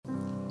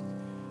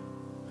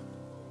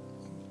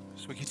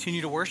As we continue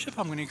to worship,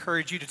 I'm going to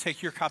encourage you to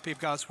take your copy of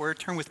God's Word.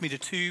 Turn with me to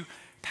two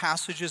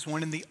passages,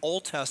 one in the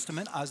Old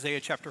Testament, Isaiah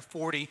chapter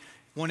 40,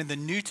 one in the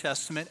New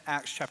Testament,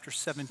 Acts chapter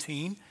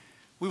 17.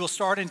 We will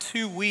start in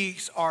 2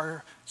 weeks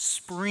our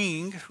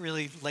spring,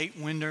 really late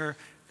winter,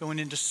 going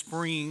into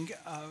spring,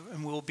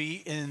 and we'll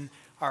be in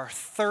our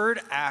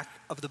third act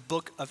of the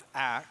book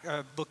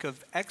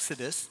of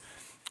Exodus.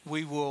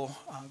 We will,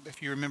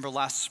 if you remember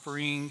last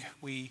spring,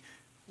 we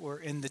were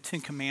in the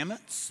Ten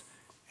Commandments.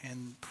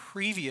 And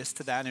previous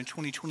to that, in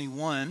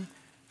 2021,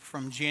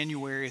 from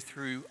January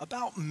through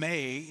about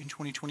May in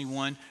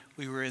 2021,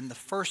 we were in the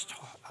first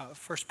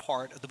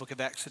part of the book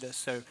of Exodus.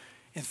 So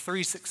in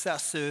 3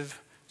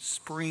 successive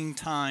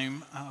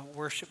springtime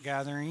worship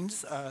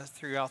gatherings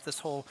throughout this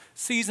whole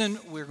season,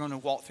 we're going to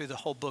walk through the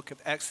whole book of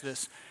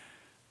Exodus.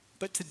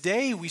 But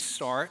today we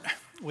start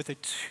with a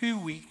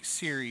 2-week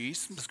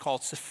series. It's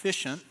called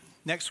Sufficient.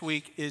 Next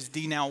week is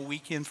D-Now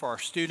weekend for our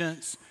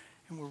students.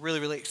 And we're really,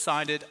 really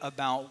excited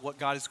about what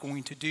God is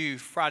going to do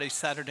Friday,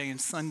 Saturday,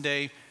 and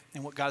Sunday,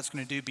 and what God is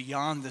going to do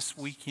beyond this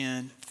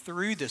weekend,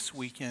 through this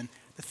weekend.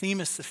 The theme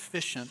is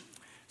sufficient.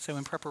 So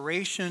in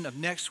preparation of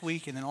next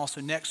week, and then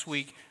also next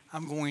week,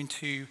 I'm going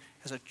to,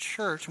 as a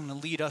church, I'm going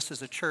to lead us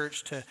as a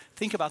church to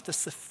think about the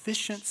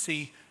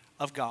sufficiency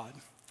of God.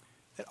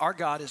 That our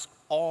God is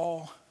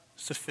all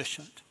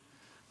sufficient.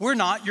 We're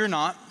not, you're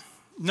not,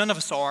 none of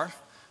us are.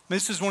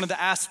 This is one of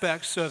the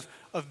aspects of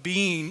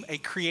being a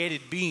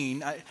created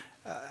being.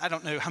 I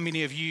don't know how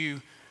many of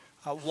you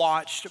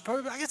watched,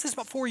 I guess it's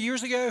about 4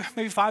 years ago,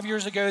 maybe 5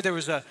 years ago, there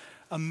was a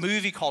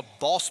movie called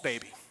Boss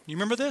Baby. You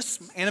remember this?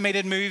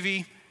 Animated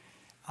movie.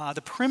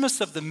 The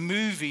premise of the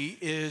movie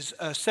is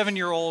a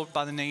 7-year-old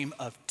by the name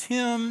of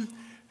Tim,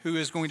 who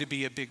is going to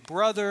be a big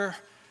brother.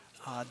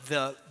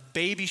 The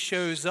baby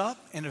shows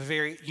up in a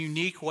very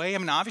unique way. I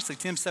mean, obviously,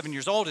 Tim's 7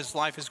 years old. His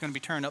life is going to be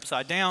turned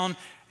upside down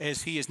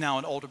as he is now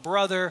an older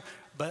brother.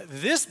 But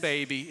this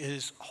baby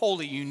is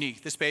wholly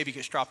unique. This baby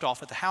gets dropped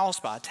off at the house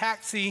by a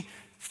taxi,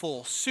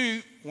 full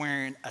suit,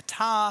 wearing a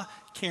tie,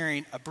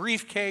 carrying a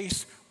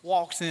briefcase,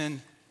 walks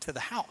into the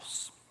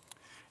house.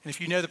 And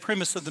if you know the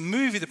premise of the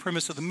movie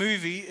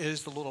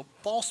is the little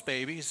boss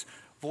baby is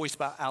voiced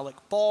by Alec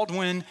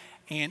Baldwin,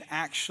 and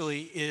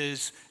actually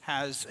is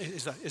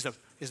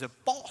a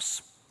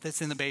boss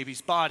that's in the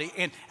baby's body.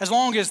 And as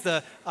long as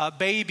the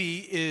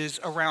baby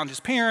is around his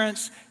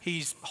parents,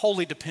 he's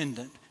wholly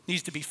dependent.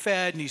 Needs to be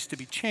fed, needs to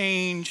be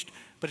changed,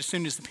 but as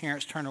soon as the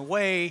parents turn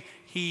away,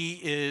 he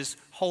is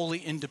wholly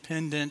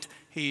independent.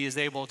 He is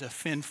able to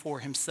fend for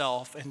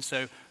himself. And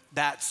so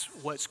that's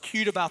what's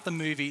cute about the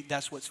movie.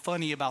 That's what's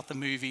funny about the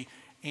movie.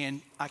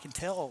 And I can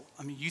tell,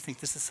 I mean, you think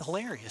this is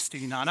hilarious, do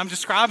you not? I'm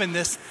describing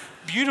this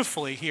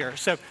beautifully here.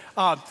 So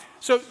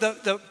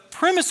the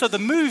premise of the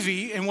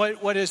movie and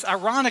what is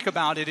ironic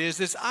about it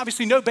is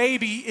obviously no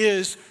baby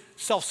is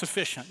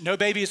self-sufficient. No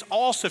baby is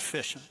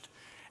all-sufficient.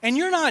 And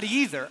you're not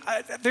either.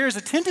 There's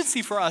a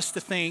tendency for us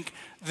to think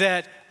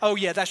that, oh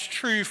yeah, that's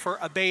true for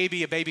a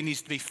baby. A baby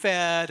needs to be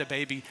fed. A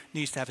baby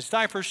needs to have his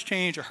diapers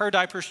changed or her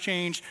diapers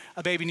changed.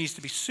 A baby needs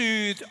to be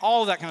soothed,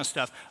 all of that kind of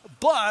stuff.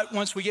 But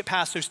once we get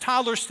past those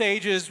toddler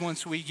stages,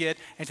 once we get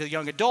into the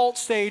young adult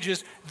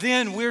stages,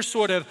 then we're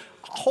sort of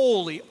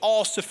wholly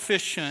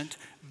all-sufficient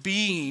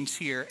beings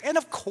here. And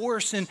of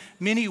course, in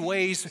many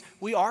ways,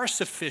 we are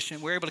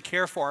sufficient. We're able to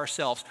care for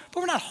ourselves. But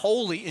we're not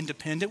wholly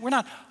independent. We're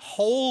not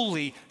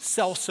wholly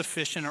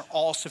self-sufficient or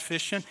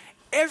all-sufficient.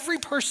 Every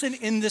person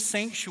in this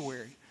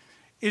sanctuary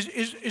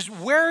is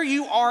where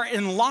you are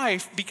in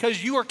life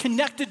because you are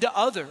connected to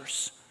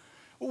others.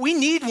 We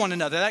need one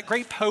another. That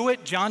great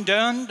poet, John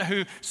Donne,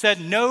 who said,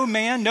 "No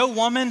man, no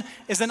woman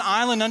is an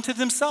island unto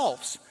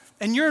themselves."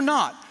 And you're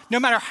not. No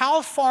matter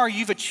how far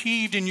you've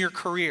achieved in your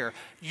career,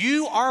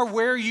 you are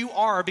where you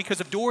are because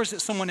of doors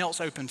that someone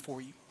else opened for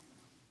you.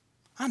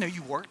 I know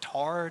you worked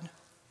hard.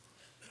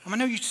 I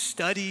know you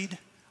studied.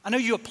 I know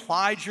you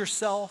applied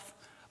yourself.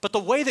 But the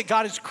way that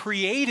God has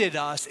created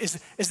us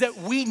is that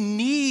we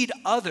need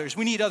others.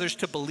 We need others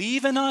to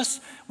believe in us.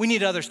 We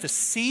need others to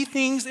see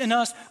things in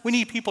us. We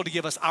need people to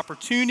give us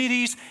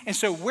opportunities. And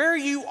so where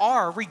you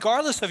are,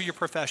 regardless of your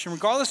profession,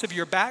 regardless of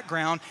your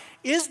background,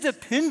 is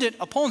dependent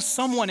upon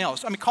someone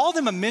else. I mean, call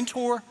them a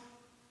mentor.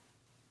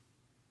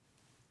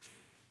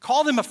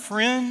 Call them a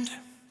friend.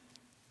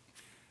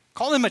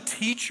 Call them a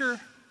teacher.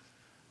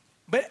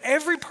 But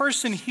every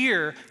person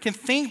here can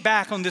think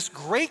back on this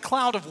great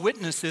cloud of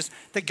witnesses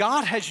that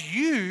God has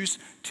used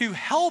to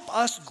help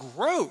us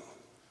grow.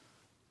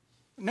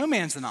 No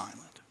man's an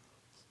island.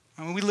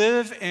 I mean, we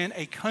live in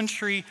a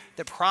country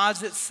that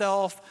prides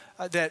itself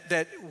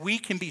that we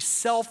can be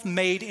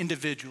self-made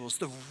individuals,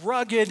 the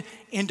rugged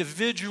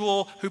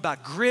individual who by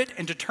grit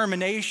and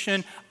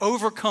determination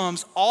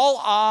overcomes all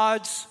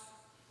odds,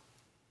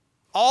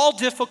 all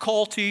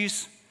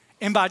difficulties,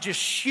 and by just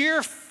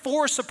sheer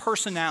force of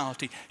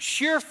personality,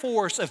 sheer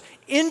force of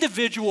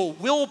individual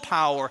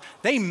willpower,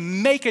 they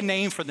make a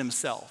name for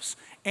themselves.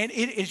 And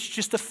it is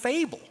just a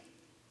fable.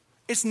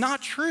 It's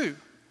not true.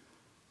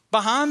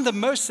 Behind the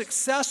most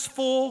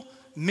successful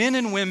men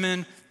and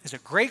women is a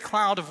great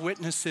cloud of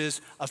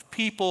witnesses, of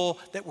people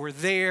that were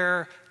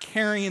there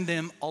carrying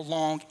them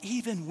along,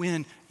 even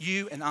when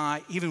you and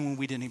I, even when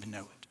we didn't even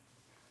know it.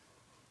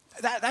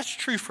 That's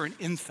true for an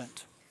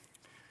infant.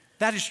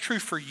 That is true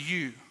for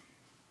you.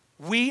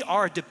 We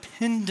are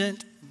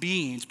dependent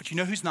beings, but you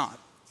know who's not?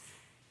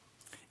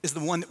 Is the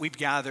one that we've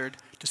gathered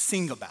to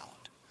sing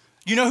about.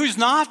 You know who's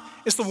not?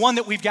 It's the one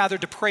that we've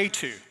gathered to pray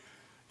to.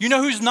 You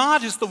know who's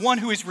not? Is the one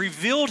who has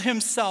revealed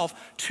himself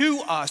to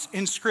us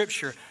in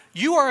Scripture.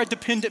 You are a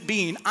dependent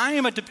being. I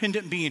am a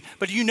dependent being.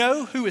 But you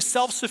know who is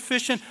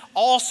self-sufficient,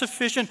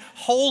 all-sufficient,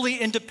 wholly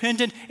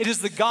independent? It is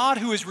the God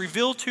who is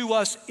revealed to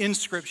us in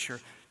Scripture.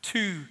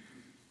 2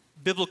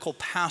 biblical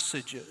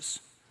passages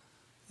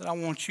that I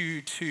want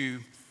you to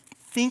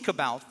think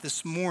about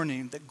this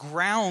morning that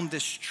ground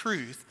this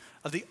truth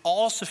of the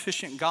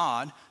all-sufficient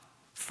God.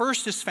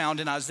 First is found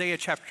in Isaiah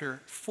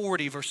chapter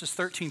 40, verses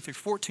 13 through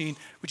 14.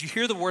 Would you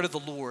hear the word of the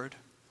Lord?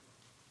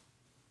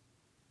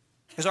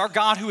 As our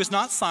God who is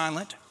not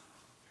silent,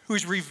 who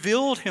has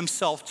revealed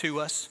himself to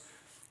us,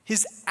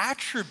 his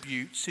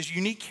attributes, his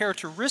unique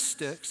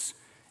characteristics,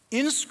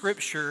 in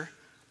Scripture,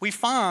 we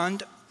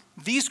find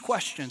these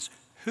questions.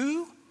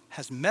 Who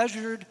has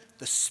measured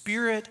the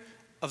Spirit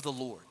of the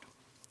Lord?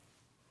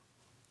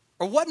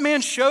 Or what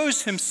man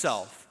shows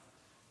himself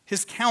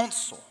his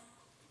counsel?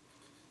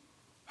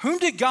 Whom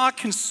did God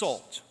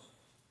consult?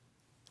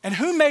 And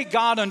who made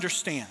God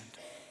understand?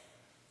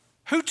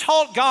 Who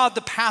taught God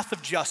the path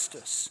of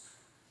justice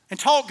and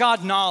taught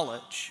God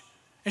knowledge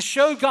and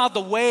showed God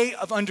the way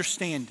of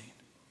understanding?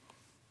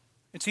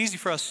 It's easy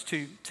for us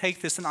to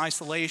take this in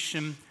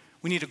isolation.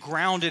 We need to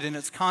ground it in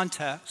its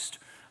context.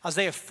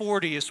 Isaiah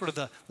 40 is sort of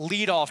the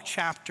lead-off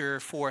chapter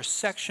for a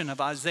section of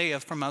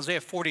Isaiah, from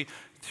Isaiah 40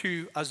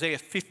 to Isaiah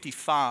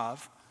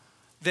 55,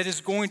 that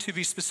is going to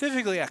be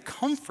specifically a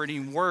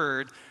comforting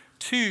word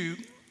to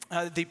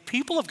the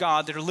people of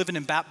God that are living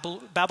in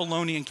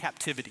Babylonian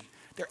captivity.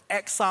 They're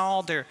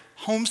exiled, they're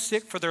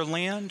homesick for their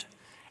land,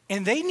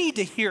 and they need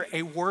to hear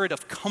a word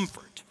of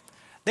comfort.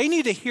 They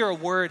need to hear a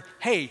word,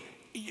 hey,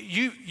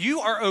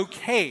 you are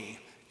okay.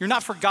 You're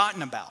not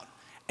forgotten about.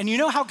 And you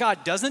know how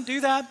God doesn't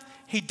do that?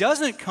 He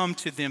doesn't come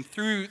to them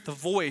through the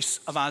voice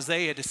of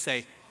Isaiah to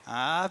say,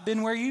 I've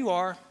been where you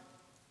are.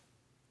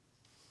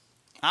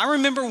 I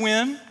remember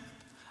when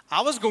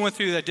I was going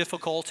through that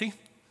difficulty.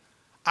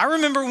 I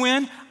remember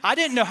when I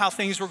didn't know how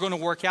things were going to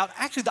work out.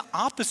 Actually, the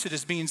opposite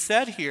is being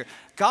said here.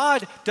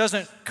 God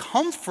doesn't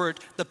comfort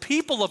the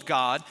people of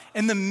God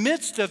in the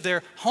midst of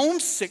their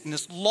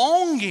homesickness,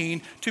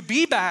 longing to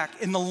be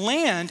back in the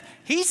land.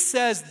 He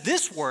says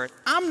this word,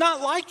 I'm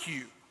not like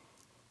you.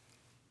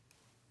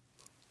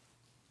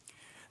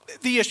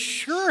 The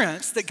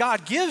assurance that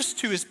God gives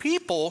to his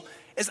people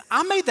is,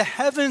 I made the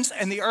heavens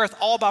and the earth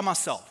all by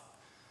myself.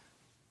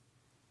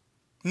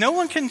 No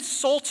one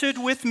consulted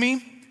with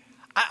me.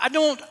 I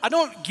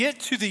don't get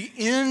to the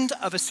end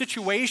of a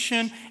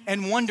situation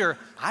and wonder,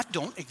 I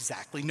don't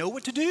exactly know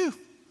what to do.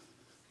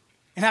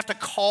 And have to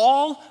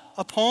call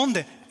upon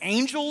the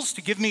angels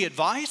to give me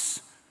advice.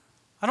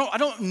 I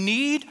don't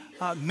need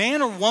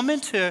man or woman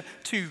to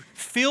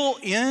fill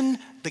in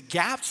the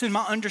gaps in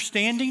my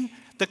understanding.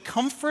 The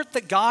comfort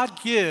that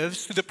God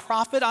gives through the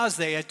prophet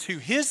Isaiah to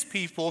his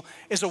people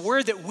is a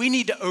word that we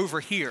need to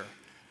overhear.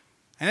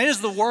 And it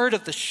is the word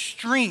of the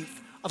strength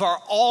of our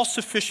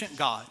all-sufficient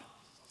God.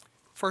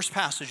 First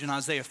passage in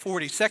Isaiah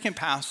 40. Second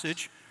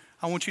passage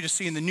I want you to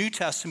see in the New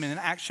Testament in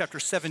Acts chapter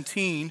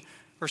 17,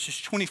 verses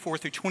 24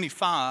 through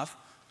 25.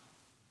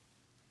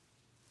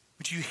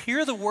 Would you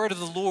hear the word of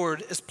the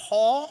Lord as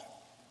Paul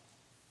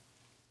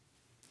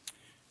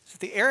is at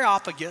the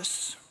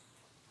Areopagus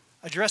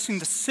addressing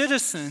the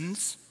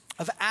citizens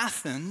of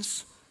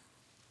Athens,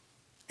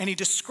 and he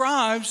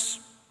describes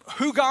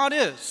who God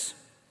is.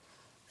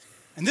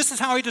 And this is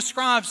how he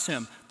describes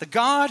him: the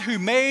God who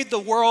made the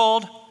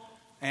world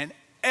and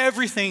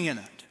everything in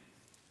it,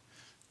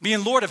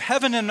 being Lord of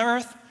heaven and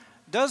earth,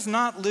 does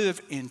not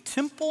live in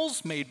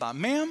temples made by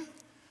man,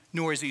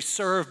 nor is he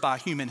served by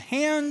human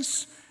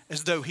hands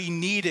as though he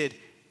needed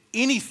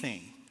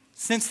anything,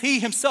 since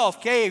he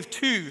himself gives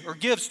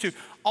to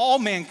all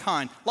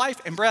mankind life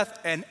and breath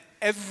and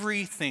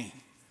everything.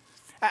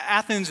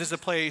 Athens is a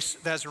place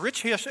that has a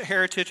rich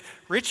heritage,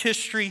 rich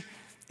history.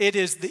 It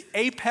is the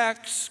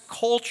apex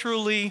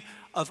culturally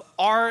of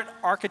art,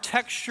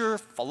 architecture,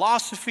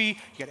 philosophy.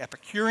 You got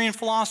Epicurean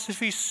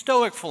philosophy,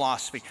 Stoic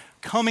philosophy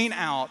coming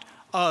out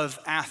of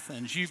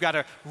Athens. You've got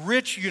a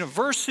rich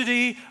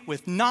university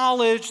with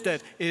knowledge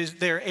that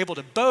they're able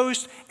to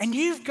boast. And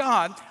you've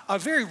got a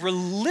very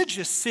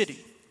religious city.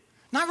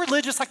 Not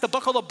religious like the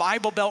buckle of the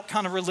Bible Belt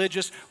kind of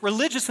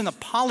religious in a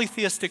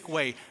polytheistic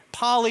way.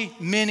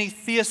 Many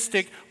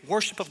theistic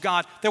worship of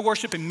God. They're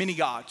worshiping many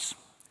gods.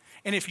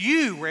 And if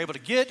you were able to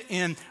get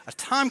in a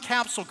time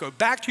capsule, go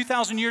back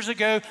 2,000 years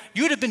ago,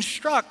 you would have been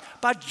struck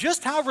by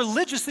just how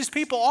religious these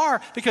people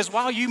are. Because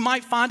while you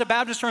might find a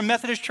Baptist or a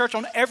Methodist church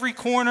on every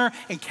corner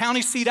in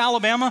County Seat,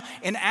 Alabama,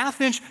 in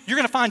Athens, you're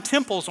going to find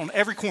temples on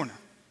every corner.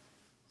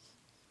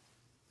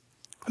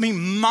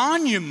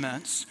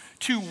 monuments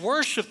to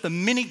worship the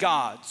many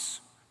gods.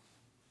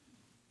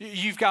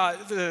 You've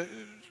got the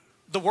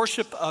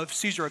worship of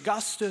Caesar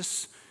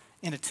Augustus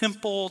in a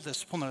temple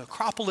that's on the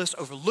Acropolis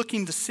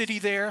overlooking the city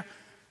there.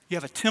 You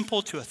have a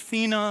temple to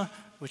Athena,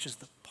 which is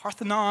the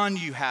Parthenon.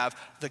 You have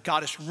the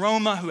goddess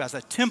Roma, who has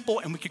a temple,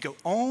 and we could go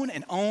on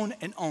and on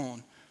and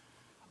on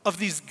of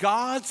these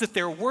gods that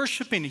they're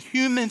worshiping,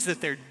 humans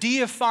that they're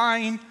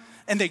deifying,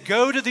 and they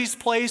go to these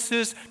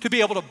places to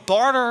be able to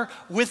barter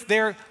with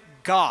their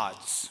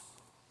gods.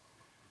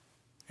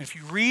 And if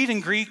you read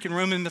in Greek and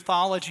Roman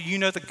mythology, you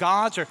know the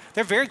gods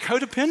they're very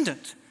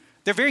codependent.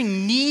 They're very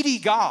needy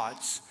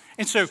gods.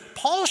 And so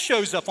Paul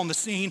shows up on the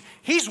scene.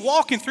 He's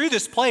walking through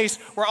this place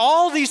where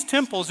all these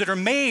temples that are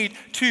made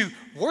to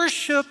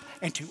worship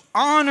and to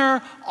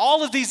honor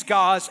all of these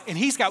gods, and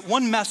he's got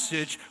one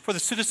message for the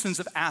citizens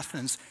of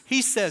Athens.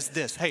 He says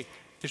this, hey,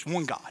 there's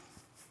one God.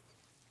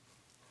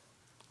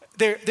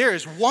 There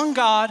is one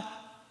God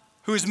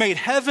who has made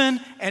heaven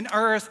and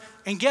earth,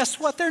 and guess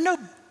what? There are no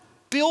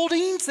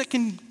buildings that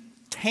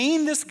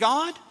contain this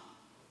God.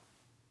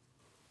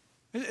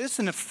 It's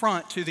an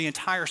affront to the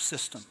entire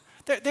system.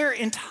 Their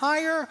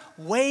entire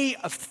way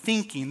of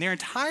thinking, their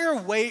entire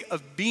way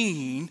of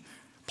being,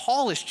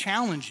 Paul is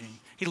challenging.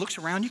 He looks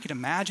around, you can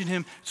imagine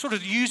him sort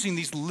of using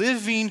these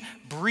living,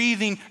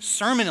 breathing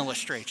sermon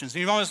illustrations. And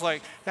he's always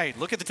like, hey,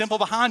 look at the temple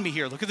behind me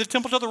here. Look at the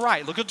temple to the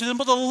right. Look at the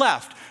temple to the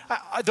left.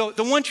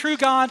 The one true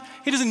God,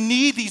 he doesn't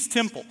need these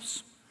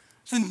temples.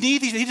 He doesn't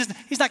need these.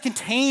 He's not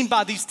contained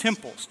by these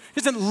temples.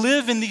 He doesn't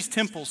live in these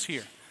temples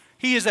here.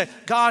 He is a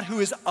God who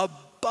is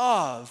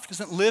above,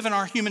 doesn't live in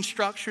our human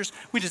structures.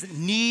 He doesn't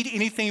need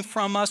anything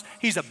from us.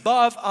 He's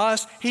above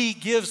us. He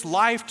gives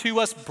life to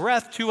us,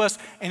 breath to us.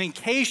 And in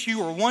case you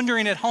were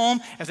wondering at home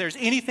if there's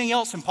anything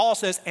else, and Paul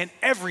says, and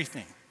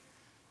everything.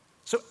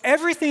 So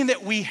everything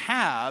that we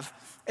have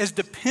as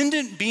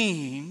dependent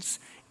beings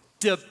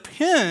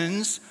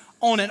depends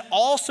on an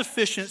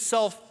all-sufficient,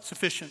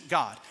 self-sufficient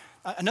God.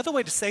 Another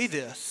way to say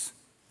this,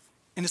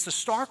 and it's a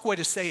stark way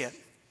to say it,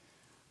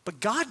 but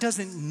God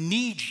doesn't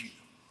need you.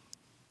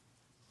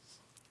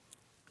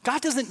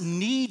 God doesn't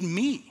need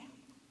me.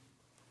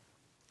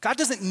 God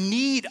doesn't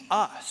need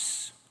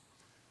us.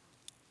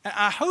 And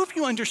I hope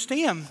you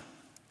understand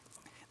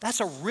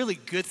that's a really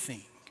good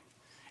thing.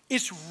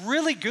 It's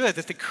really good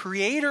that the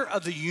creator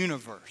of the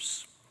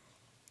universe,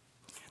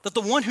 that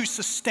the one who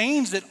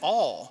sustains it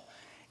all,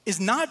 is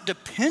not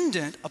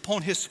dependent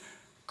upon his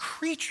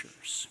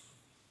creatures.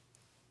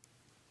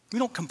 We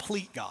don't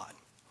complete God.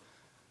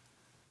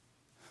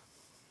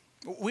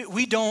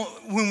 We don't,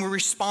 when we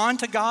respond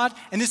to God,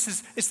 and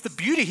it's the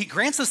beauty, he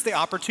grants us the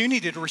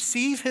opportunity to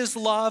receive his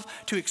love,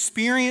 to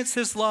experience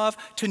his love,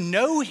 to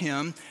know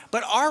him,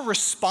 but our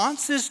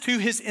responses to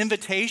his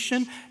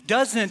invitation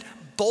doesn't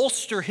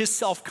bolster his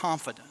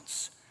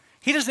self-confidence.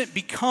 He doesn't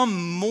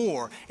become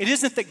more. It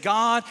isn't that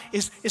God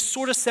is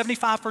sort of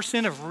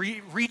 75% of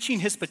reaching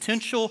his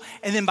potential,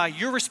 and then by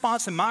your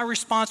response and my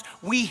response,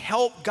 we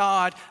help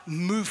God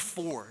move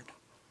forward.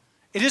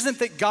 It isn't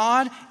that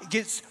God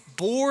gets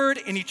bored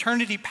in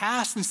eternity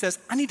past and says,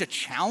 I need a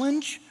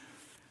challenge.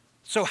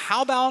 So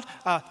how about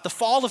the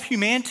fall of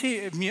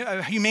humanity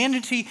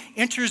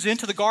enters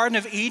into the Garden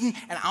of Eden,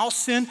 and I'll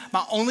send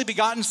my only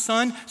begotten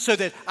son so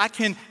that I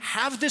can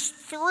have this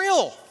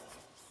thrill.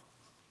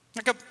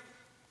 Like a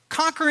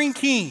conquering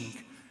king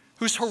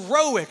who's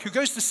heroic, who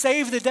goes to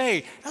save the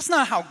day. That's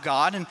not how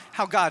God,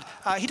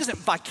 he doesn't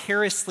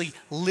vicariously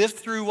live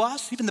through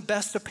us. Even the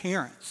best of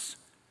parents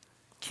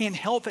can't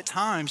help at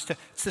times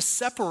to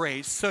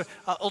separate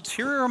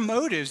ulterior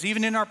motives,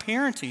 even in our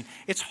parenting.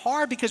 It's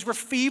hard because we're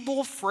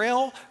feeble,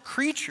 frail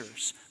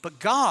creatures, but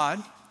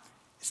God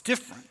is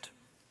different.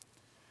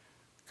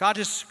 God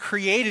has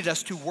created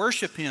us to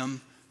worship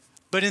him,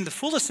 but in the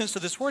fullest sense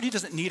of this word, he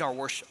doesn't need our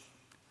worship.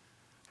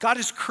 God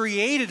has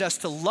created us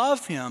to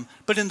love him,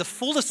 but in the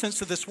fullest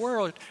sense of this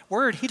word,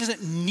 he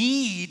doesn't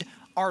need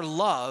our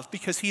love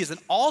because he is an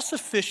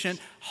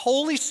all-sufficient,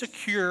 wholly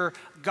secure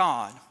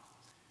God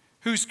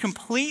who's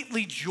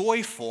completely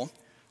joyful,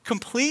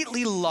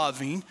 completely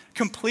loving,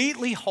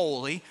 completely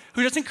holy,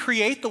 who doesn't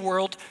create the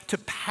world to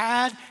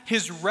pad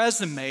his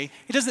resume.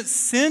 He doesn't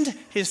send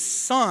his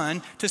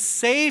son to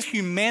save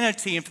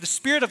humanity and for the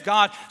Spirit of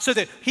God so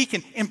that he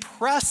can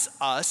impress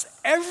us.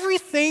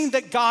 Everything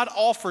that God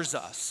offers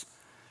us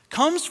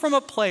comes from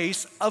a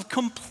place of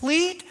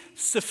complete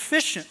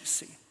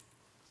sufficiency.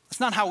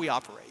 That's not how we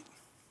operate.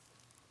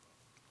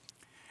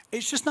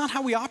 It's just not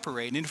how we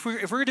operate. And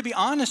if we're to be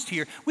honest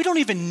here, we don't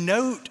even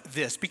note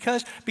this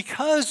because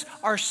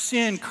our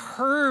sin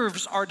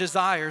curves our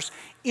desires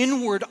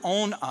inward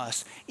on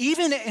us.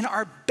 Even in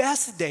our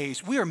best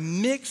days, we are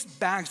mixed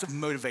bags of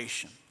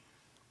motivation.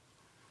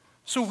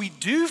 So we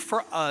do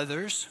for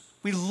others,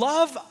 we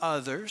love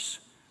others,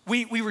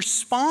 we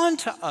respond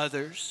to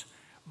others,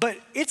 but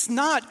it's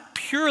not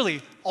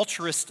purely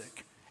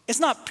altruistic. It's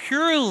not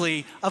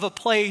purely of a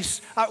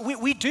place,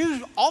 we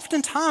do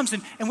oftentimes,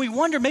 and we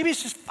wonder, maybe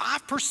it's just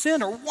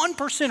 5% or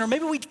 1%, or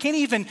maybe we can't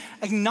even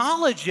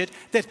acknowledge it,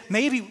 that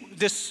maybe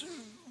this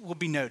will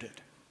be noted.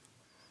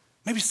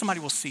 maybe somebody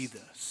will see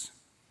this.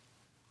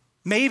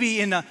 Maybe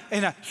in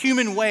a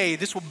human way,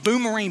 this will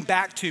boomerang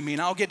back to me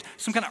and I'll get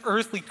some kind of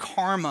earthly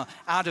karma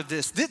out of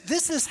this.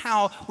 This is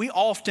how we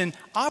often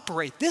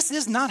operate. This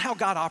is not how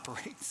God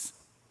operates.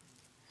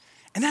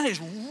 And that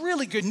is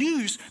really good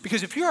news,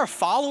 because if you're a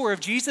follower of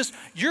Jesus,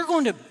 you're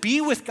going to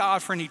be with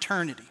God for an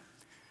eternity.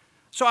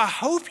 So I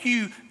hope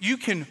you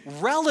can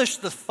relish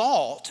the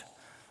thought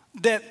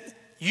that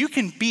you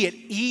can be at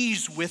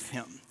ease with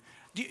him.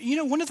 You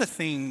know, one of the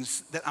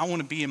things that I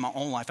want to be in my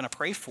own life, and I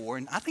pray for,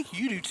 and I think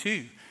you do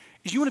too,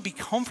 is you want to be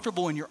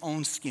comfortable in your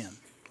own skin,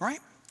 right?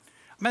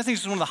 I mean, I think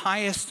this is one of the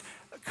highest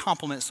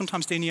compliments.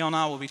 Sometimes Danielle and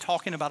I will be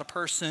talking about a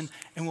person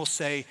and we'll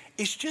say,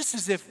 it's just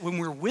as if when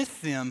we're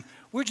with them,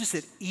 we're just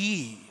at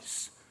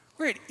ease.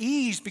 We're at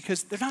ease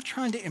because they're not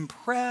trying to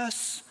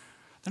impress.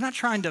 They're not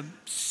trying to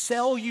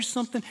sell you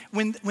something.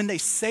 When they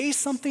say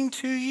something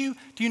to you,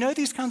 do you know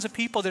these kinds of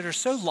people that are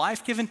so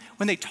life-giving?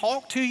 When they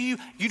talk to you,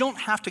 you don't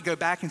have to go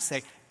back and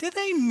say, did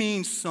they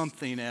mean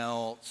something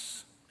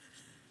else?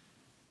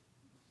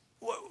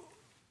 Well,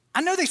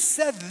 I know they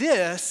said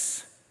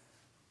this,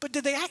 but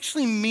did they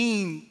actually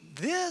mean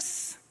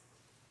this?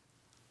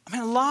 I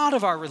mean, a lot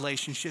of our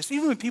relationships,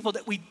 even with people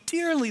that we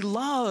dearly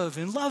love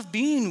and love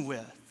being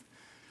with,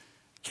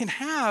 can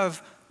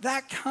have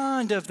that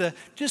kind of the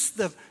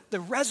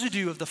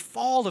residue of the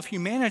fall of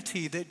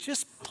humanity that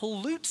just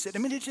pollutes it. I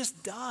mean, it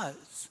just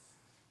does.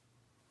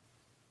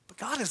 But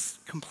God is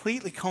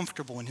completely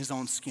comfortable in his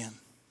own skin.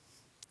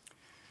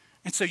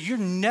 And so you're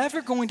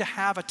never going to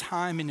have a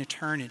time in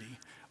eternity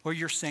where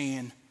you're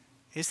saying,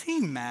 is he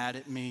mad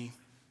at me?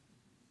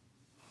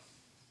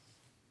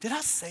 Did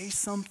I say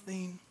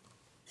something?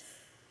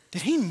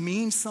 Did he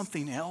mean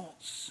something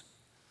else?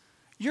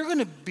 You're going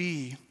to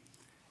be,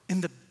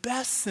 in the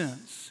best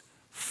sense,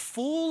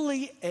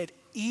 fully at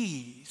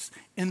ease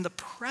in the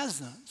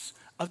presence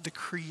of the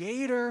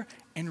Creator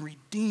and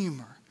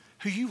Redeemer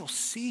who you will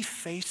see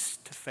face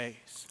to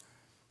face.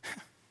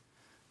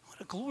 What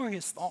a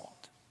glorious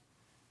thought.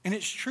 And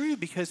it's true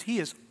because he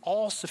is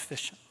all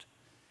sufficient.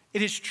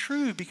 It is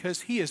true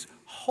because he is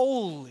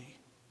wholly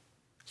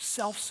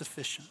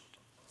self-sufficient.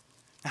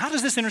 Now, how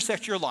does this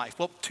intersect your life?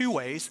 Well, two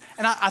ways.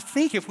 And I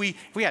think if we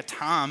had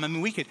time, I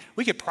mean, we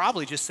could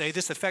probably just say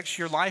this affects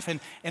your life in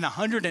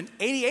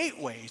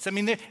 188 ways. I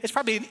mean, it's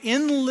probably an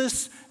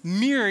endless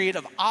myriad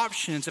of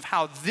options of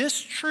how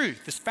this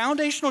truth, this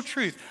foundational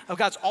truth of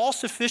God's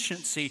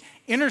all-sufficiency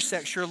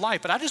intersects your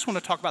life. But I just want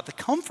to talk about the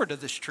comfort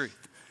of this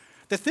truth,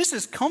 that this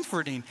is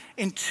comforting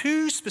in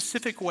two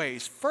specific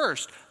ways.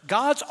 First,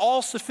 God's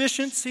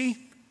all-sufficiency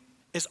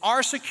is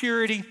our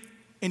security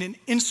in an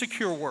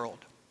insecure world.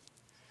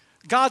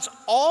 God's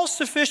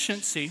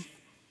all-sufficiency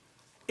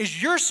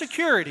is your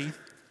security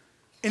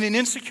in an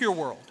insecure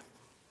world.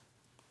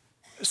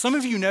 Some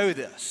of you know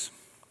this.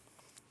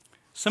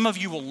 Some of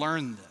you will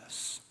learn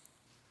this.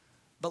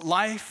 But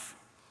life,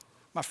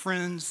 my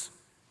friends,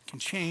 can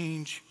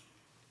change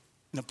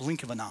in a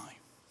blink of an eye.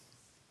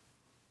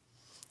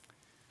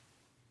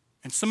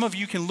 And some of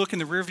you can look in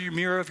the rearview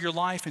mirror of your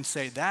life and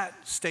say,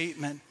 that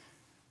statement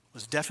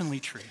was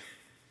definitely true.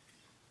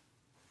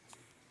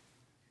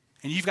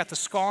 And you've got the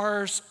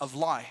scars of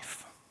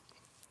life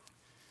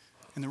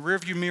in the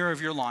rearview mirror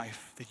of your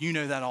life that you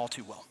know that all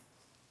too well.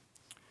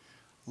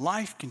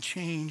 Life can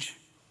change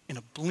in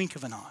a blink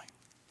of an eye.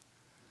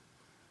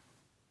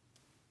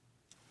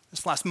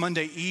 This last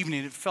Monday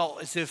evening, it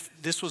felt as if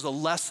this was a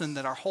lesson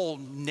that our whole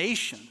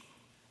nation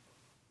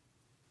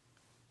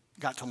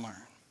got to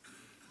learn.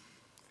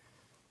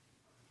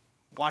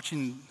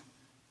 Watching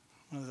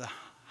one of the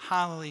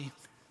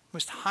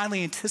most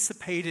highly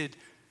anticipated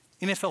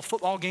NFL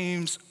football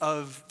games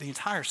of the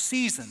entire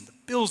season, the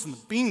Bills and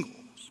the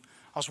Bengals.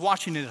 I was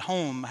watching it at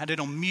home. I had it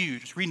on mute.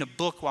 I was reading a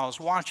book while I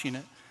was watching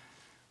it.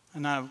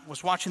 And I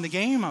was watching the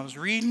game. I was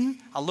reading.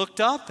 I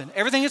looked up, and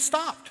everything had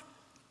stopped.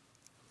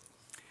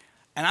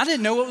 And I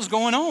didn't know what was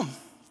going on.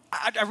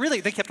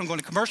 They kept on going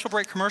to commercial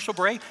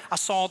break. I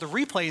saw the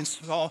replay and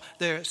saw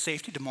their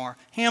safety, Damar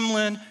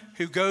Hamlin,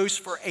 who goes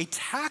for a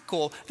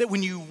tackle that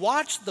when you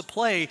watch the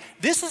play,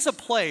 this is a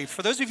play,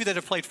 for those of you that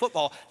have played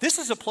football, this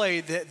is a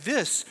play that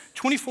this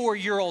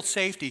 24-year-old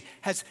safety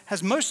has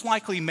most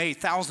likely made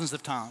thousands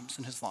of times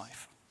in his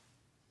life.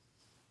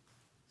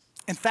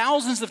 And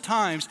thousands of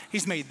times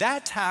he's made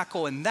that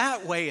tackle in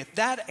that way, at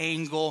that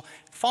angle,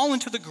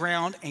 fallen to the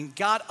ground and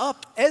got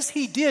up as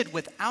he did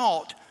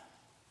without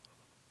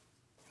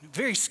a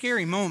very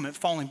scary moment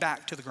falling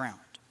back to the ground.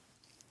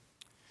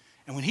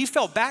 And when he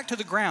fell back to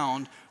the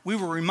ground, we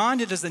were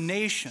reminded as a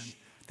nation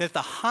that at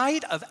the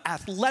height of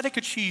athletic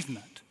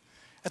achievement,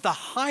 at the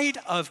height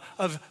of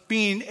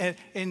being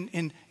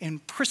in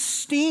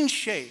pristine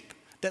shape,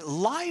 that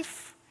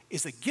life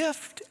is a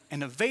gift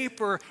and a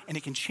vapor, and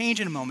it can change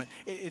in a moment,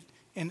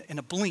 in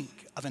a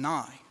blink of an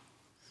eye.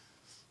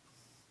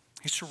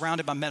 He's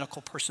surrounded by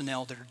medical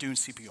personnel that are doing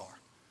CPR.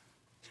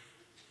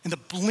 In the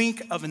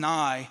blink of an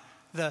eye,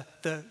 the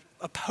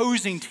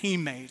opposing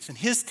teammates and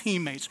his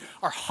teammates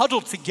are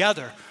huddled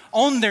together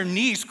on their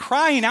knees,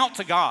 crying out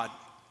to God.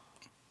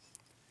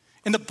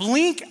 In the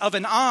blink of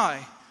an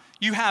eye,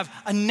 You have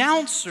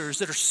announcers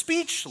that are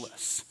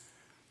speechless.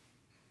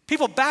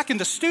 People back in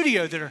the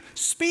studio that are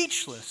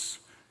speechless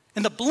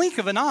in the blink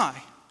of an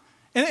eye.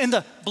 In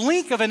the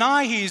blink of an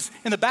eye, he's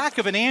in the back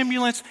of an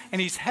ambulance and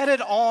he's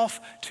headed off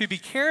to be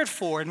cared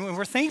for. And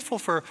we're thankful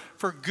for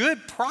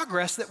good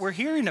progress that we're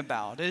hearing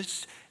about.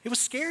 It was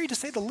scary to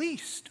say the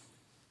least.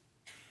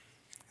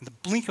 In the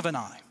blink of an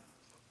eye,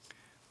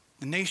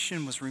 the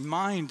nation was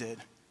reminded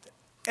that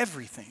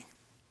everything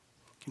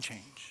can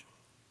change.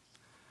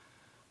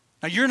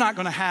 Now, you're not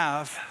going to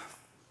have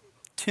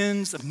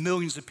tens of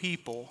millions of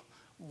people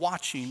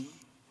watching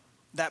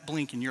that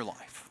blink in your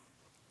life.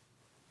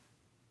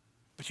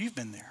 But you've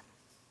been there.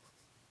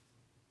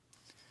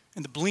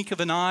 In the blink of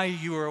an eye,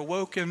 you are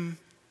awoken,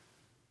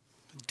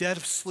 dead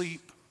of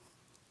sleep,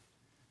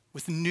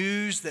 with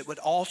news that would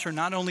alter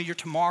not only your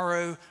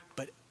tomorrow,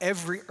 but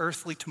every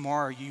earthly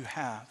tomorrow you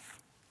have.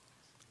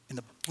 In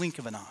the blink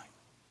of an eye.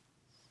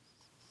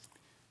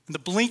 In the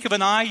blink of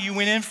an eye, you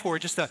went in for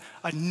just a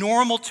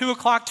normal 2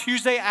 o'clock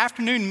Tuesday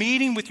afternoon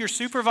meeting with your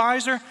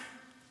supervisor,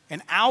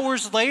 and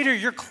hours later,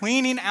 you're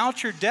cleaning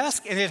out your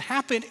desk, and it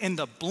happened in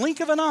the blink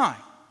of an eye.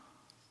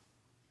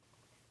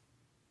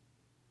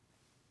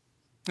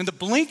 In the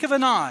blink of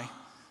an eye,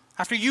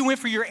 after you went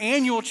for your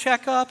annual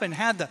checkup and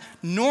had the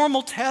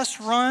normal test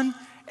run,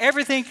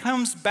 everything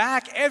comes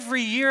back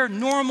every year,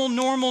 normal.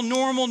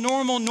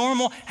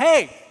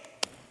 Hey,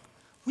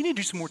 we need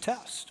to do some more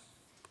tests.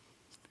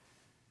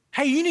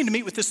 Hey, you need to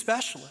meet with this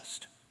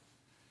specialist.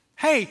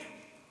 Hey,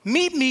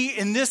 meet me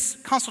in this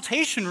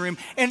consultation room.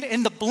 And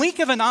in the blink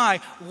of an eye,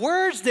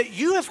 words that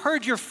you have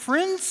heard your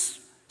friends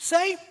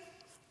say,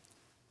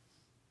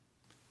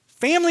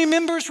 family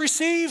members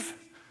receive,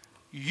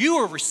 you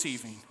are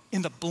receiving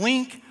in the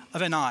blink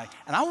of an eye.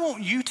 And I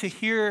want you to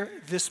hear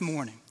this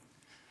morning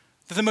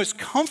that the most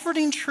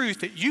comforting truth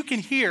that you can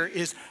hear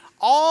is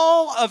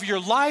all of your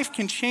life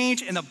can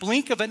change in the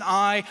blink of an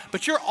eye,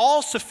 but your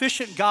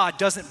all-sufficient God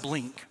doesn't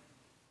blink.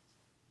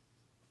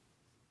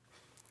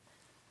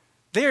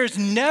 There's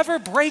never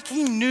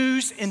breaking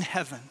news in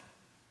heaven.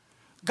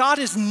 God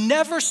is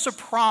never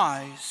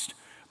surprised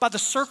by the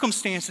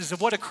circumstances of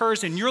what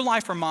occurs in your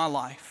life or my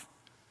life.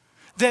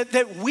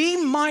 That we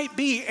might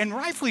be, and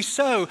rightfully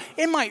so,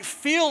 it might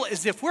feel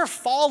as if we're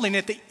falling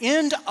at the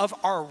end of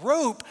our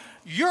rope.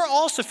 Your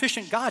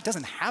all-sufficient God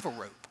doesn't have a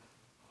rope.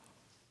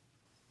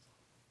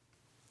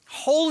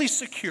 Wholly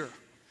secure.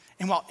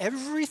 And while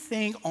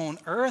everything on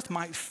earth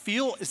might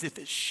feel as if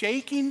it's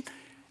shaking,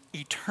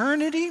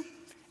 eternity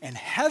and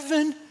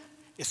heaven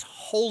is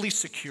wholly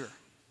secure.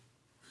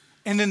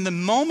 And in the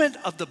moment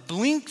of the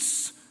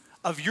blinks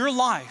of your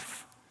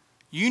life,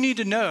 you need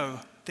to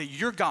know that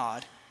your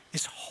God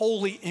is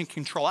wholly in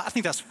control. I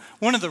think that's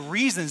one of the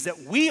reasons that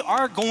we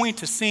are going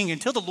to sing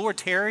until the Lord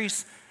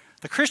tarries.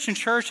 The Christian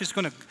church is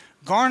going to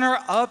garner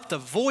up the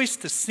voice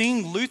to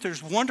sing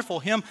Luther's wonderful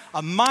hymn,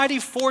 "A Mighty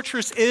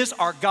Fortress is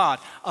Our God,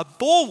 a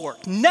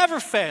bulwark never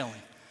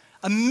failing,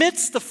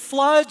 amidst the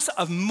floods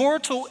of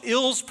mortal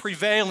ills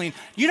prevailing."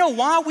 You know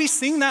why we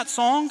sing that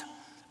song?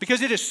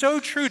 Because it is so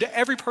true to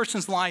every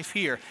person's life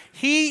here.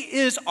 He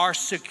is our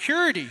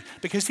security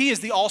because he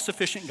is the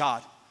all-sufficient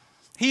God.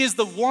 He is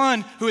the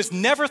one who is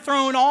never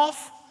thrown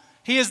off.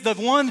 He is the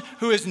one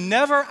who is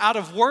never out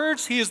of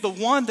words. He is the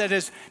one that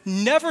is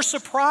never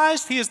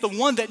surprised. He is the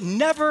one that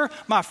never,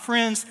 my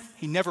friends,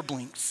 he never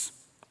blinks.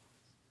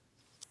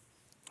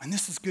 And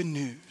this is good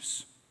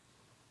news.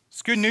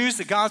 It's good news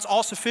that God's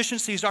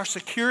all-sufficiency is our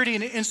security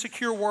in an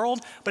insecure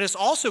world, but it's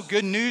also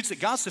good news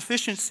that God's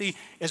sufficiency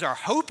is our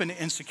hope in an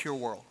insecure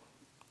world.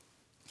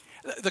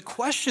 The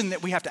question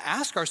that we have to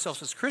ask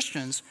ourselves as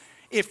Christians,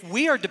 if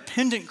we are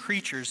dependent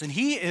creatures and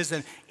he is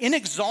an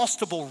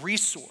inexhaustible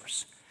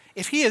resource,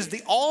 if he is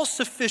the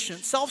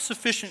all-sufficient,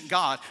 self-sufficient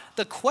God,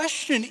 the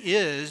question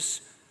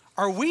is,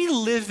 are we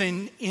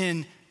living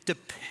in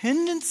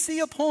dependency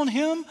upon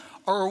him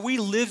or are we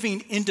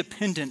living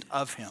independent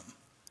of him?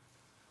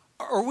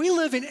 Are we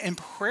living in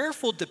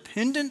prayerful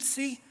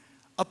dependency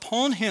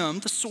upon him,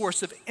 the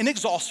source of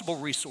inexhaustible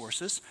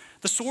resources,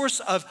 the source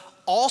of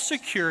all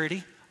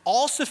security,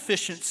 all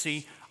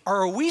sufficiency,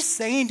 or are we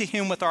saying to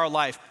him with our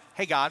life,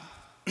 "Hey God,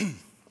 I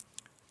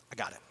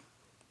got it.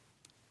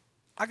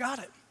 I got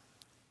it."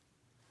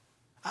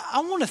 I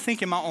want to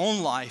think in my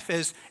own life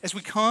as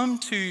we come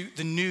to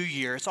the new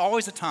year, it's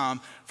always a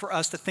time for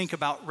us to think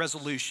about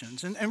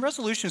resolutions. And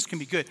resolutions can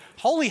be good.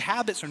 Holy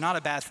habits are not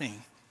a bad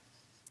thing.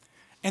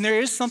 And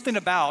there is something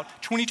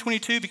about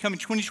 2022 becoming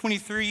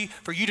 2023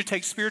 for you to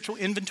take spiritual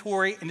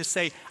inventory and to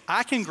say,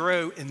 I can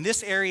grow in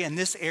this area and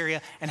this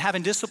area, and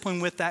having discipline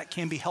with that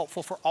can be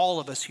helpful for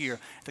all of us here.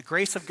 The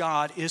grace of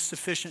God is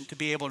sufficient to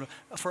be able to,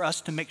 for us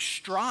to make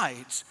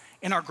strides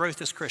in our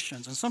growth as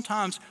Christians. And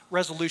sometimes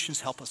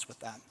resolutions help us with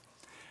that.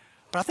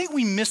 But I think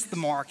we miss the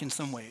mark in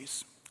some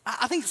ways.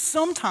 I think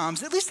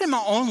sometimes, at least in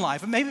my own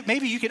life,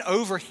 maybe you can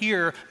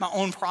overhear my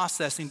own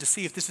processing to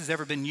see if this has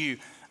ever been you.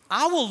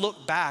 I will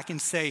look back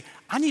and say,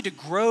 I need to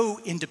grow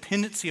in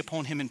dependency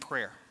upon him in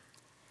prayer.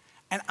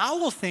 And I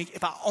will think,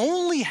 if I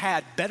only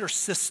had better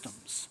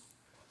systems,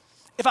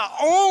 if I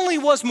only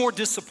was more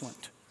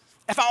disciplined,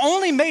 If I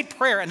only made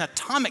prayer an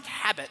atomic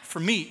habit for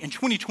me in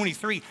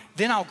 2023,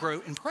 then I'll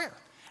grow in prayer.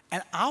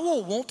 And I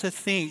will want to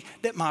think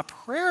that my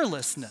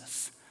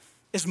prayerlessness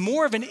is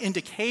more of an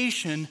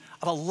indication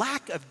of a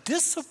lack of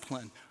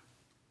discipline.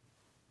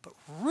 But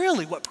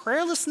really, what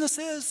prayerlessness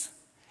is,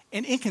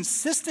 an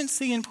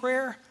inconsistency in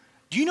prayer,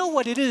 do you know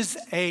what it is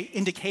an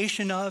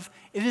indication of?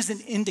 It is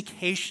an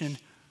indication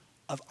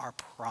of our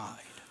pride.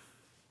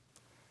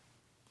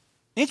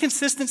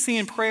 Inconsistency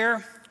in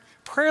prayer,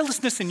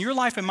 prayerlessness in your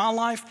life and my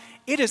life,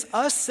 it is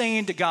us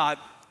saying to God,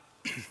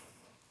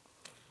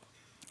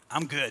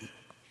 I'm good.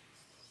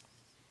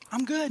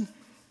 I'm good.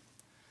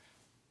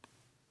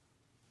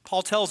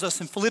 Paul tells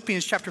us in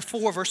Philippians chapter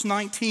 4, verse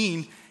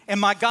 19,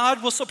 and my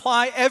God will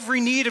supply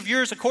every need of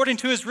yours according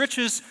to his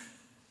riches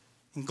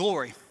and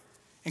glory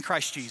in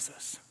Christ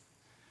Jesus.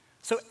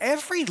 So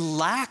every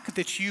lack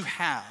that you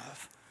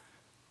have,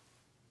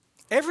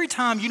 every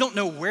time you don't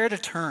know where to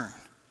turn,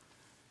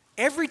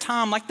 every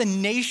time, like the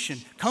nation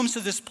comes to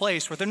this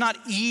place where they're not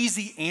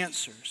easy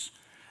answers,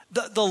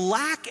 the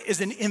lack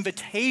is an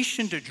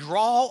invitation to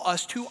draw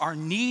us to our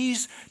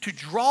knees, to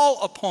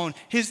draw upon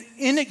his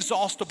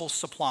inexhaustible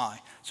supply.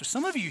 So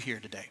some of you here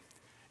today,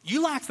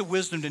 you lack the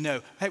wisdom to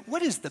know, hey,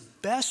 what is the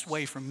best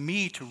way for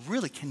me to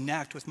really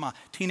connect with my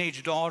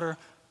teenage daughter,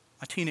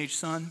 my teenage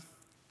son?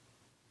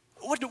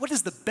 What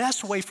is the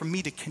best way for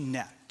me to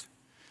connect?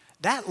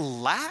 That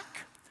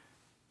lack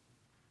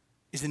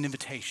is an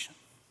invitation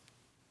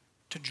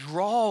to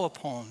draw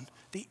upon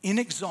the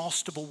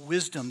inexhaustible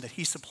wisdom that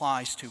he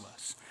supplies to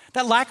us.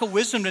 That lack of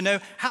wisdom to know,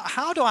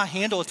 how do I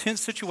handle a tense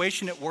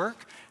situation at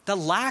work? The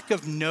lack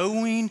of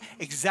knowing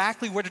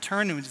exactly where to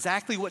turn and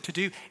exactly what to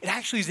do, it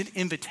actually is an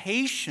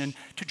invitation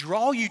to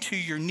draw you to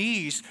your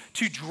knees,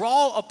 to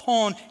draw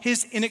upon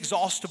his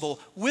inexhaustible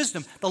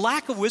wisdom. The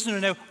lack of wisdom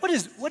to know, what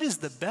is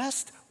the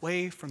best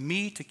way for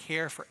me to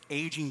care for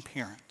aging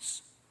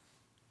parents?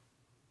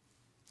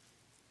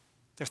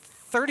 There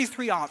are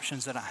 33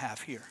 options that I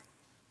have here.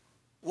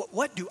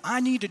 What do I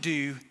need to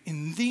do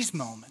in these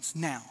moments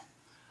now?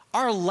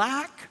 Our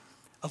lack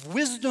of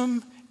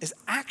wisdom is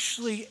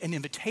actually an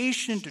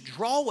invitation to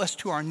draw us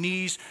to our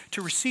knees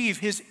to receive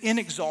his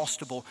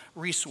inexhaustible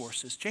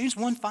resources. James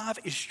 1:5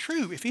 is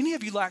true. If any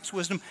of you lacks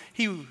wisdom,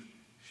 he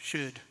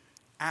should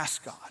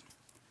ask God,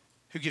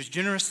 who gives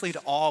generously to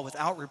all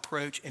without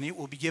reproach, and it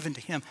will be given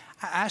to him.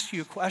 I ask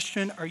you a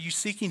question. Are you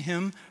seeking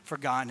him for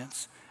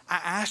guidance? I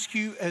ask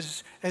you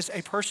as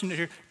a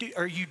person,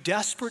 are you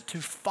desperate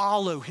to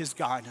follow his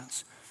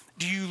guidance?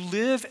 Do you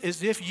live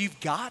as if you've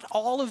got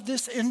all of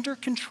this under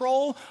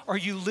control? Or are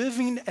you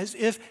living as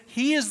if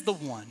he is the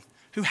one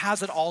who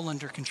has it all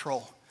under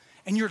control?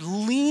 And you're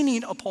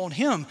leaning upon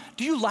him.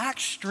 Do you lack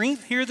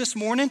strength here this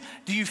morning?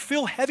 Do you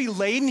feel heavy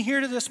laden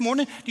here this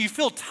morning? Do you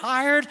feel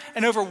tired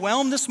and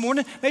overwhelmed this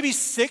morning? Maybe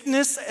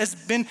sickness has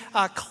been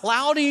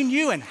clouding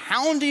you and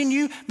hounding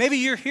you. Maybe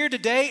you're here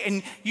today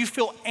and you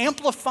feel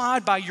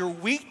amplified by your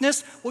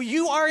weakness. Well,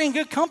 you are in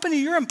good company.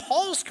 You're in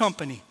Paul's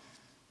company.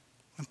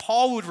 And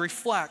Paul would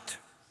reflect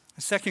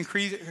in 2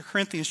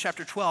 Corinthians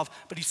chapter 12,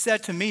 but he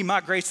said to me, my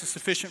grace is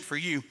sufficient for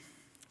you,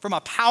 for my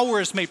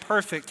power is made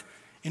perfect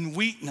in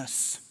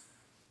weakness.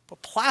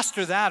 But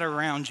plaster that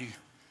around you.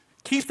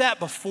 Keep that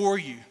before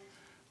you.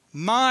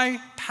 My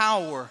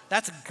power,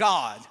 that's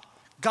God.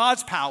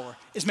 God's power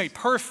is made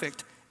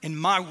perfect in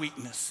my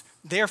weakness.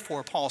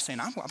 Therefore, Paul's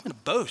saying, I'm going to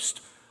boast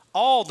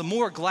all the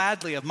more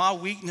gladly of my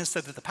weakness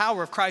so that the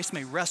power of Christ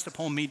may rest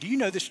upon me. Do you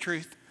know this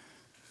truth?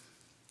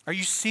 Are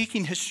you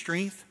seeking his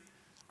strength?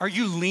 Are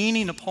you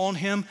leaning upon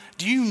him?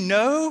 Do you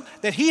know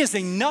that he is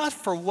enough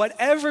for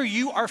whatever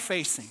you are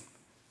facing?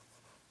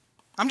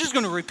 I'm just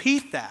going to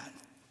repeat that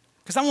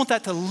because I want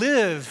that to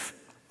live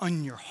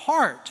on your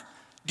heart.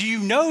 Do you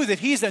know that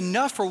he's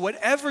enough for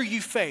whatever you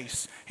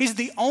face? He's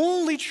the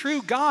only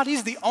true God.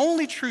 He's the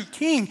only true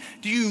King.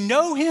 Do you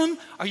know him?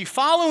 Are you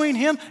following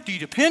him? Do you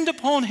depend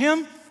upon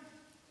him?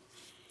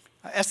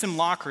 S.M.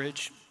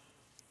 Lockridge,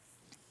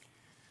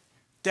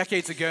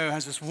 decades ago,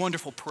 has this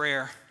wonderful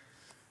prayer.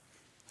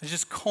 It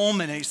just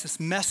culminates this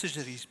message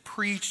that he's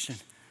preached.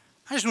 And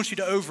I just want you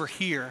to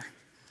overhear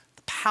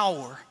the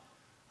power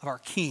of our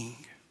King.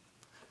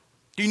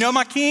 Do you know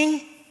my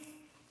King?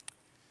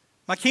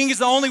 My King is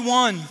the only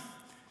one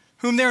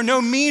whom there are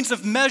no means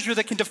of measure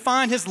that can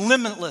define his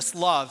limitless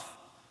love.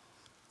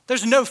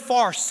 There's no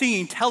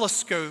far-seeing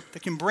telescope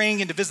that can bring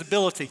into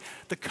visibility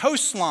the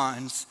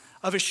coastlines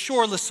of his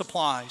shoreless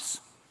supplies.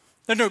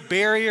 There are no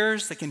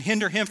barriers that can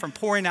hinder him from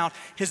pouring out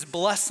his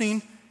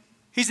blessing.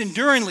 He's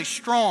enduringly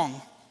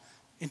strong,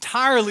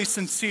 entirely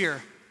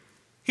sincere.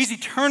 He's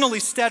eternally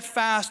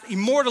steadfast,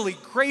 immortally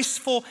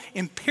graceful,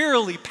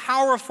 imperially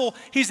powerful.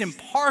 He's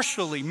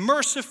impartially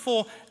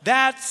merciful.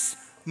 That's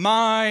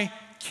my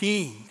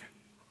King.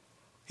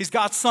 He's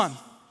God's Son,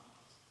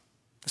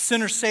 the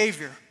sinner's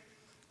Savior,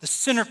 the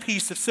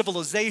centerpiece of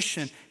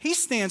civilization. He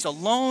stands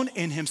alone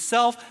in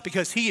himself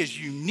because he is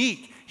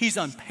unique. He's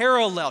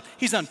unparalleled.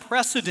 He's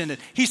unprecedented.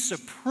 He's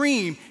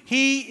supreme.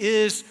 He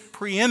is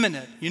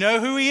preeminent. You know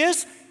who he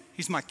is?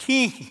 He's my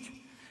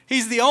King.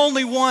 He's the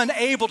only one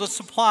able to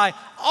supply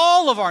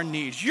all of our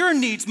needs, your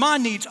needs, my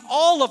needs,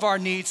 all of our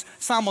needs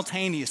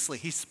simultaneously.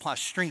 He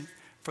supplies strength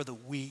for the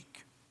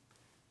weak.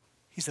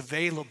 He's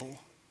available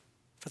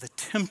for the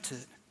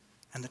tempted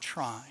and the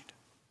tried.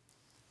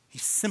 He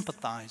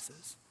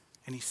sympathizes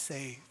and he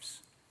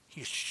saves.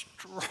 He is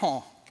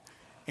strong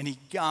and he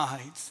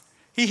guides.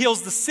 He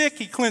heals the sick,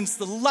 he cleanses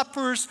the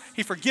lepers,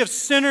 he forgives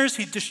sinners,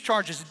 he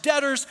discharges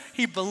debtors,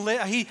 he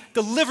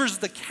delivers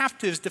the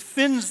captives,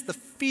 defends the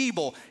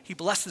feeble, he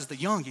blesses the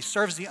young, he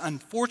serves the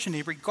unfortunate,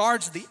 he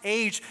regards the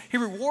aged, he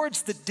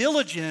rewards the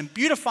diligent and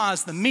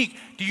beautifies the meek.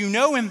 Do you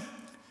know him?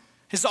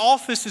 His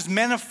office is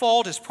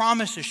manifold, his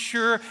promise is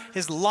sure,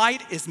 his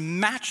light is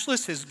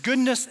matchless, his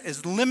goodness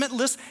is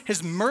limitless,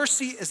 his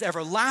mercy is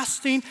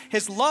everlasting,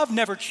 his love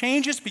never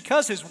changes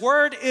because his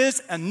word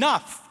is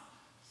enough.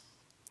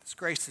 His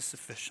grace is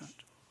sufficient.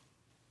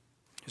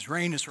 His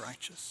reign is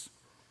righteous.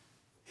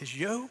 His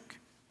yoke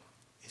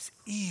is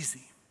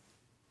easy.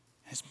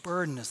 His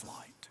burden is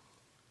light.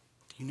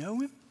 Do you know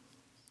him?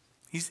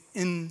 He's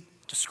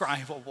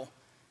indescribable.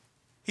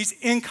 He's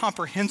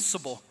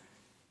incomprehensible.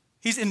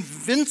 He's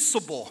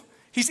invincible.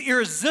 He's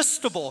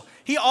irresistible.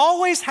 He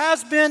always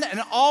has been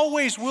and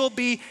always will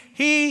be.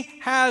 He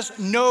has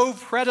no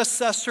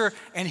predecessor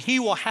and he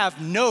will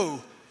have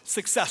no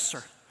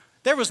successor.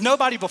 There was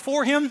nobody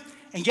before him.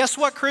 And guess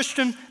what,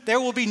 Christian? There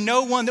will be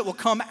no one that will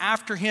come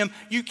after him.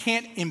 You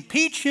can't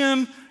impeach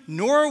him,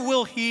 nor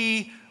will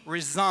he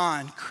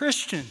resign.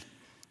 Christian,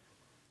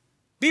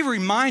 be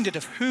reminded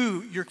of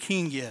who your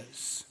king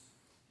is.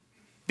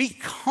 Be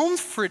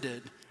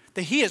comforted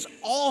that he is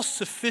all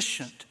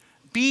sufficient.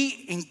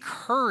 Be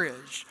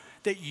encouraged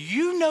that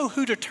you know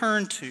who to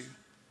turn to,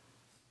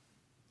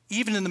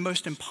 even in the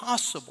most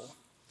impossible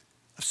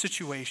of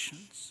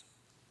situations.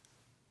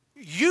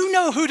 You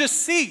know who to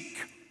seek,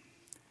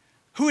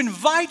 who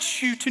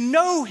invites you to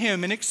know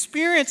him and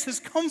experience his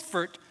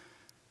comfort.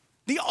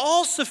 The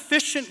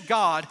all-sufficient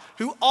God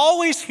who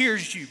always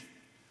hears you,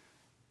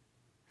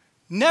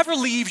 never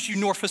leaves you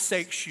nor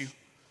forsakes you.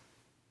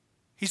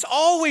 He's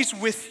always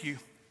with you,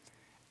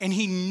 and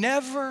he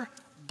never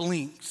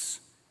blinks,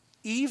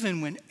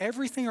 even when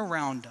everything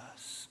around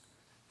us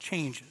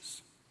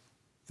changes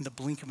in the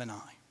blink of an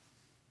eye.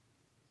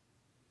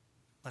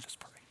 Let us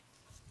pray.